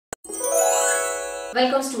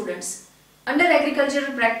Welcome students. Under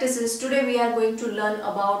agricultural practices, today we are going to learn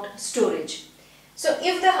about storage. So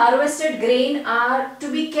if the harvested grain are to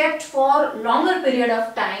be kept for longer period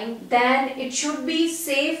of time, then it should be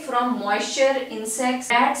safe from moisture, insects,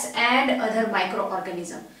 rats and other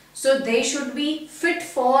microorganisms. So they should be fit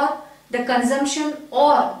for the consumption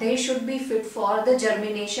or they should be fit for the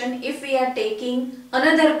germination. If we are taking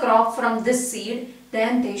another crop from this seed,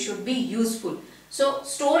 then they should be useful. So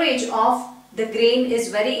storage of the grain is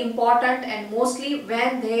very important, and mostly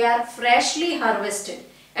when they are freshly harvested.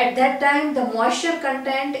 At that time the moisture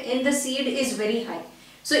content in the seed is very high.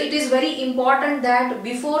 So it is very important that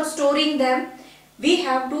before storing them we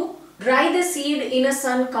have to dry the seed in a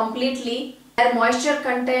sun completely. Their moisture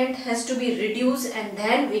content has to be reduced and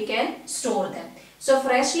then we can store them. So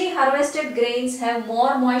freshly harvested grains have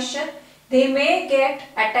more moisture. They may get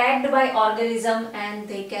attacked by organisms and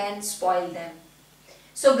they can spoil them.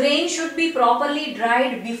 So grain should be properly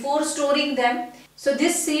dried before storing them. So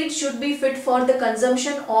this seed should be fit for the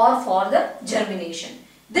consumption or for the germination.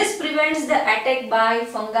 This prevents the attack by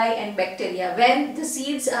fungi and bacteria. When the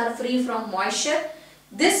seeds are free from moisture,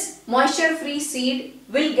 this moisture free seed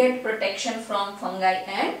will get protection from fungi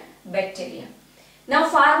and bacteria. Now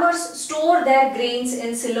farmers store their grains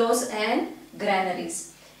in silos and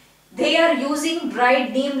granaries. They are using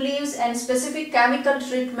dried neem leaves and specific chemical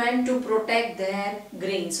treatment to protect their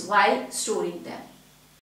grains while storing them.